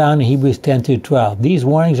warnings found in Hebrews 10 through 12. These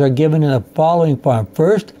warnings are given in the following form.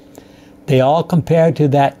 First, they all compare to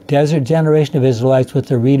that desert generation of Israelites with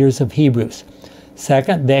the readers of Hebrews.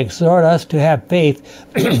 Second, they exhort us to have faith,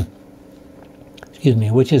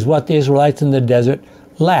 which is what the Israelites in the desert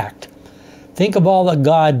lacked. Think of all that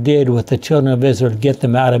God did with the children of Israel to get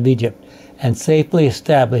them out of Egypt and safely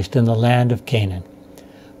established in the land of Canaan.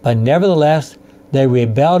 But nevertheless, they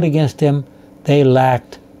rebelled against him. They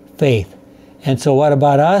lacked faith. And so what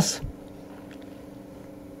about us?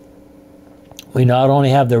 We not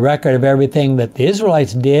only have the record of everything that the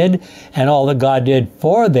Israelites did and all that God did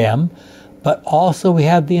for them, but also we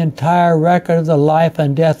have the entire record of the life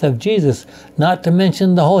and death of Jesus, not to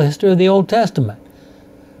mention the whole history of the Old Testament.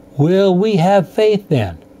 Will we have faith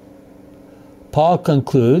then? Paul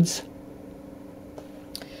concludes,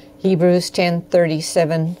 Hebrews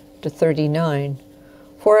 10:37 to 39.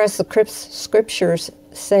 For as the scriptures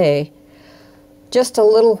say, just a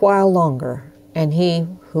little while longer, and he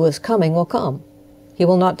who is coming will come. He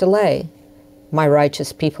will not delay. My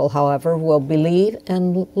righteous people, however, will believe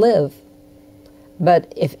and live.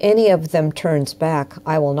 But if any of them turns back,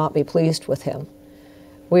 I will not be pleased with him.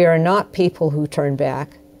 We are not people who turn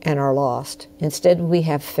back and are lost. Instead, we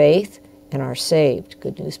have faith and are saved.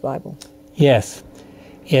 Good News Bible. yes,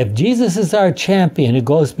 if Jesus is our champion who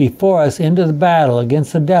goes before us into the battle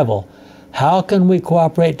against the devil, how can we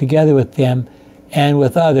cooperate together with him and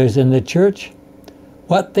with others in the church?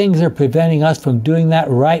 What things are preventing us from doing that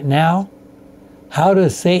right now? How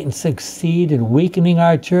does Satan succeed in weakening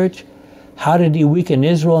our church? How did he weaken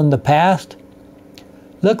Israel in the past?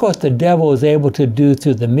 Look what the devil was able to do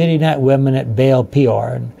through the Midianite women at Baal Peor.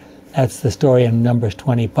 And that's the story in Numbers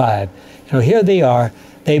 25. Here they are.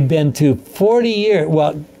 They've been through 40 years.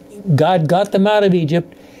 Well, God got them out of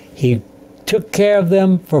Egypt. He took care of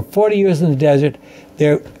them for 40 years in the desert.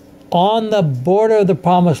 They're on the border of the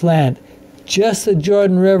Promised Land. Just the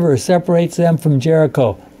Jordan River separates them from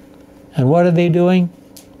Jericho. And what are they doing?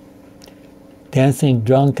 Dancing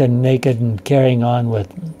drunk and naked and carrying on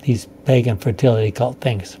with these pagan fertility cult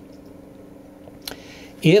things.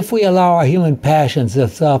 If we allow our human passions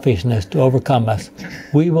of selfishness to overcome us,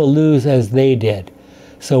 we will lose as they did.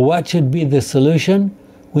 So what should be the solution?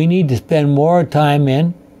 We need to spend more time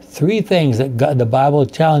in three things that the Bible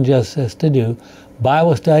challenges us to do: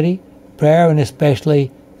 Bible study, prayer, and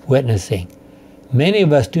especially witnessing. Many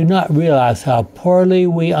of us do not realize how poorly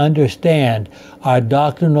we understand our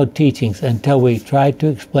doctrinal teachings until we try to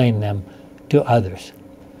explain them to others.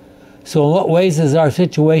 So in what ways is our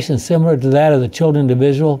situation similar to that of the children of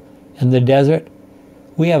Israel in the desert?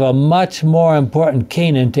 We have a much more important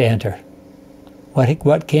Canaan to enter.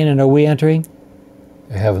 What Canaan are we entering?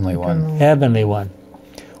 The heavenly one. Heavenly one.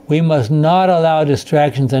 We must not allow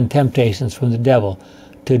distractions and temptations from the devil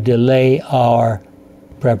to delay our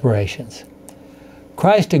preparations.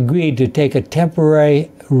 Christ agreed to take a temporary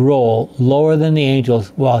role lower than the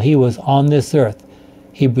angels while he was on this earth,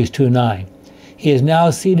 Hebrews 2:9. He is now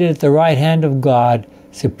seated at the right hand of God,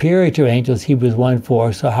 superior to angels, Hebrews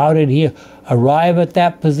 1:4. So how did he arrive at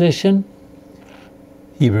that position?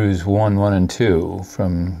 Hebrews 1:1 and 2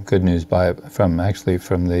 from Good News Bible, from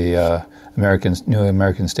the New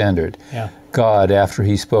American Standard. Yeah. God, after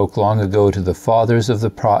he spoke long ago to the fathers of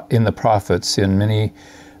in the prophets in many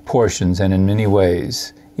portions and in many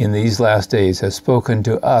ways, in these last days has spoken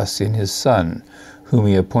to us in his Son, whom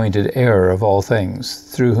he appointed heir of all things,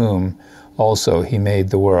 through whom also he made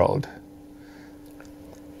the world.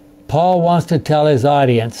 Paul wants to tell his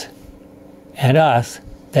audience and us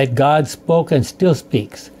that God spoke and still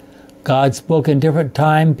speaks. God spoke in different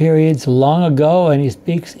time periods long ago, and he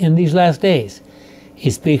speaks in these last days. He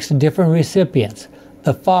speaks to different recipients,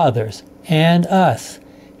 the fathers and us.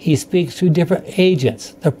 He speaks to different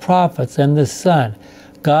agents, the prophets and the Son.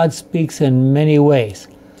 God speaks in many ways.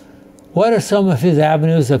 What are some of his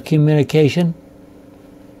avenues of communication?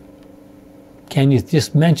 Can you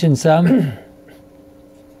just mention some?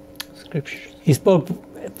 Scriptures. He spoke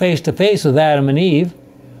face to face with Adam and Eve.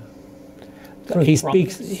 He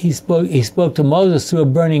spoke to Moses through a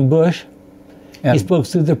burning bush. And, he spoke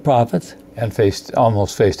through the prophets. And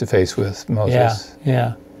almost face to face with Moses.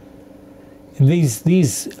 Yeah.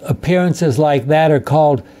 These appearances like that are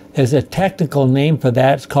called, there's a technical name for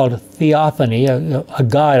that, it's called a theophany, a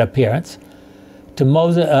God appearance. To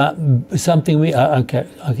Moses, a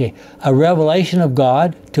revelation of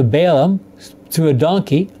God to Balaam through a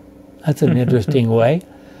donkey. That's an interesting way.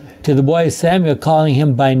 To the boy Samuel, calling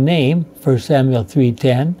him by name, 1 Samuel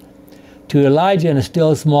 3:10. To Elijah in a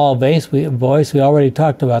still small voice, we already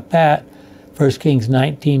talked about that, 1 Kings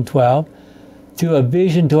 19:12. To a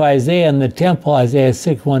vision to Isaiah in the temple, Isaiah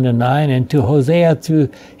 6:1-9, and to Hosea through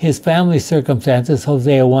his family circumstances,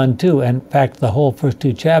 Hosea 1:2, and in fact the whole first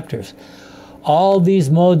two chapters. All these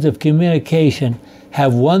modes of communication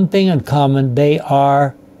have one thing in common: they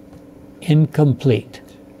are incomplete.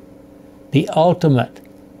 The ultimate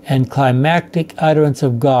and climactic utterance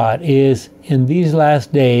of God is in these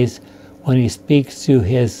last days when he speaks through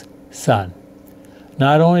his Son.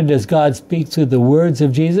 Not only does God speak through the words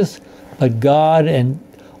of Jesus, but God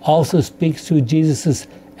also speaks through Jesus'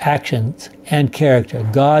 actions and character.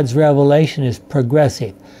 God's revelation is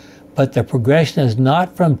progressive, but the progression is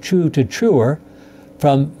not from true to truer,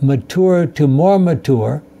 from mature to more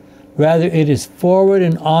mature. Rather, it is forward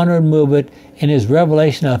and onward movement in his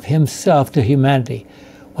revelation of himself to humanity.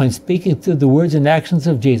 When speaking through the words and actions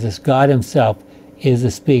of Jesus, God himself is the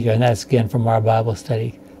speaker. And that's again from our Bible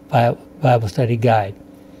study guide.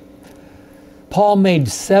 Paul made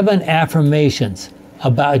 7 affirmations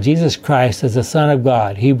about Jesus Christ as the Son of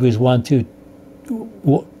God, Hebrews 1,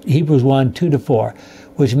 2-4,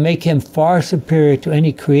 which make him far superior to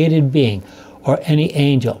any created being or any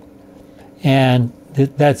angel. And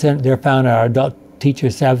they're found in our Adult Teacher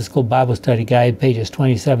Sabbath School Bible Study Guide, pages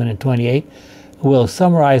 27 and 28. We'll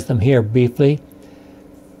summarize them here briefly,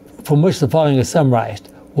 from which the following is summarized.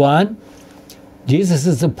 1, Jesus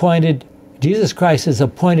Christ is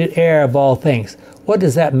appointed heir of all things. What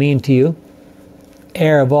does that mean to you?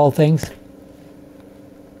 Heir of all things?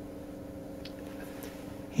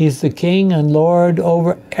 He's the King and Lord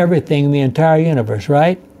over everything in the entire universe,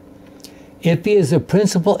 right? If he is the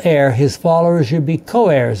principal heir, his followers should be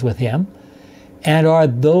co-heirs with him and are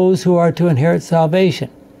those who are to inherit salvation.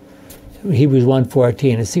 Hebrews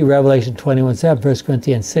 1:14. And see Revelation 21:7, 1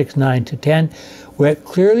 Corinthians 6:9-10, where it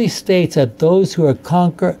clearly states that those who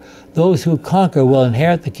conquer will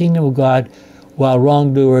inherit the kingdom of God, while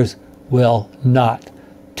wrongdoers will not.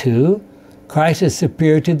 2, Christ is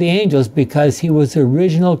superior to the angels because he was the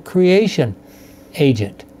original creation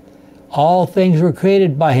agent. All things were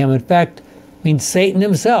created by him. In fact, Satan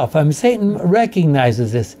himself. Satan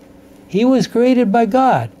recognizes this. He was created by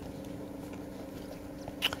God.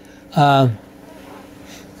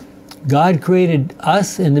 God created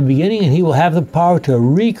us in the beginning, and he will have the power to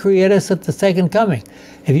recreate us at the second coming.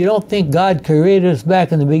 If you don't think God created us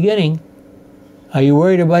back in the beginning, are you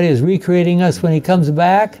worried about his recreating us when he comes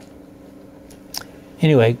back?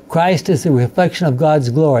 Anyway, Christ is the reflection of God's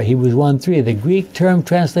glory. Hebrews 1:3. The Greek term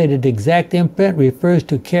translated exact imprint refers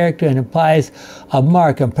to character and implies a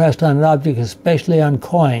mark impressed on an object, especially on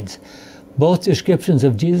coins. Both descriptions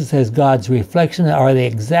of Jesus as God's reflection are the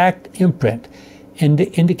exact imprint,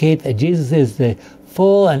 indicate that Jesus is the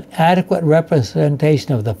full and adequate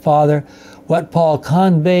representation of the Father. What Paul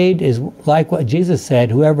conveyed is like what Jesus said,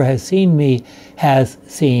 whoever has seen me has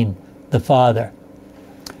seen the Father.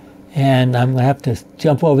 And I'm going to have to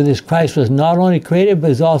jump over this. Christ was not only created, but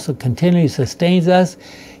is also continually sustains us.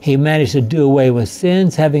 He managed to do away with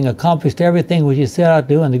sins, having accomplished everything which he set out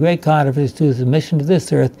to do in the great controversy to his mission to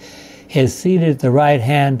this earth, is seated at the right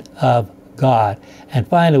hand of God. And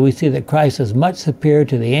finally, we see that Christ is much superior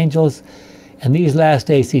to the angels. In these last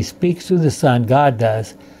days, he speaks through the Son, God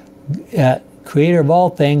does, creator of all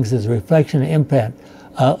things, is a reflection and imprint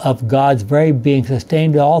of God's very being,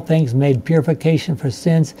 sustained all things, made purification for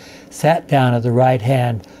sins, sat down at the right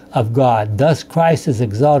hand of God. Thus Christ is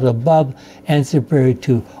exalted above and superior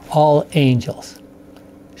to all angels.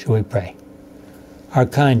 Shall we pray? Our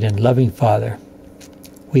kind and loving Father,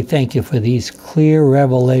 we thank you for these clear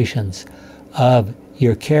revelations of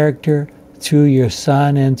your character through your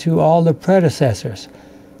Son and through all the predecessors.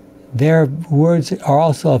 Their words are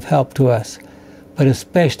also of help to us, but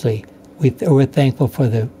especially we're thankful for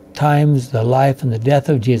the times, the life, and the death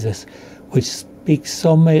of Jesus, which speaks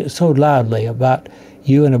so loudly about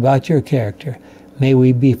you and about your character. May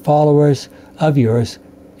we be followers of yours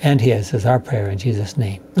and his, is our prayer in Jesus'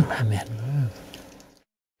 name. Amen.